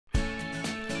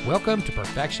Welcome to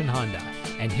Perfection Honda,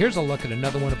 and here's a look at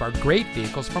another one of our great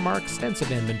vehicles from our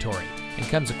extensive inventory, and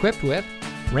comes equipped with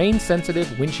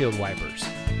rain-sensitive windshield wipers,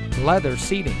 leather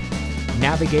seating,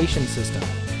 navigation system,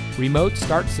 remote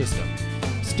start system,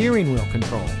 steering wheel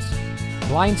controls,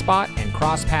 blind spot and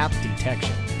cross path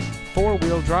detection,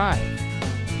 four-wheel drive,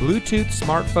 Bluetooth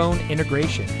smartphone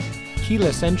integration,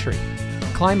 keyless entry,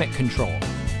 climate control,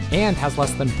 and has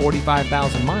less than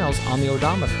 45,000 miles on the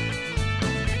odometer.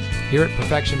 Here at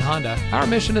Perfection Honda, our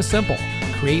mission is simple: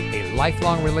 create a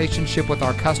lifelong relationship with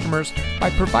our customers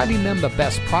by providing them the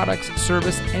best products,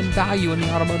 service, and value in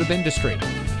the automotive industry.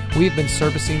 We have been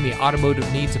servicing the automotive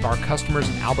needs of our customers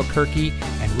in Albuquerque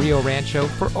and Rio Rancho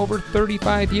for over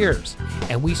 35 years,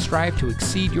 and we strive to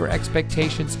exceed your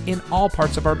expectations in all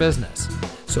parts of our business.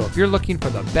 So if you're looking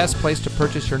for the best place to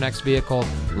purchase your next vehicle,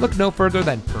 look no further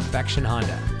than Perfection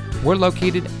Honda. We're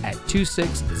located at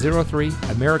 2603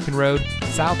 American Road,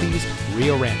 Southeast,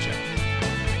 Rio Rancho.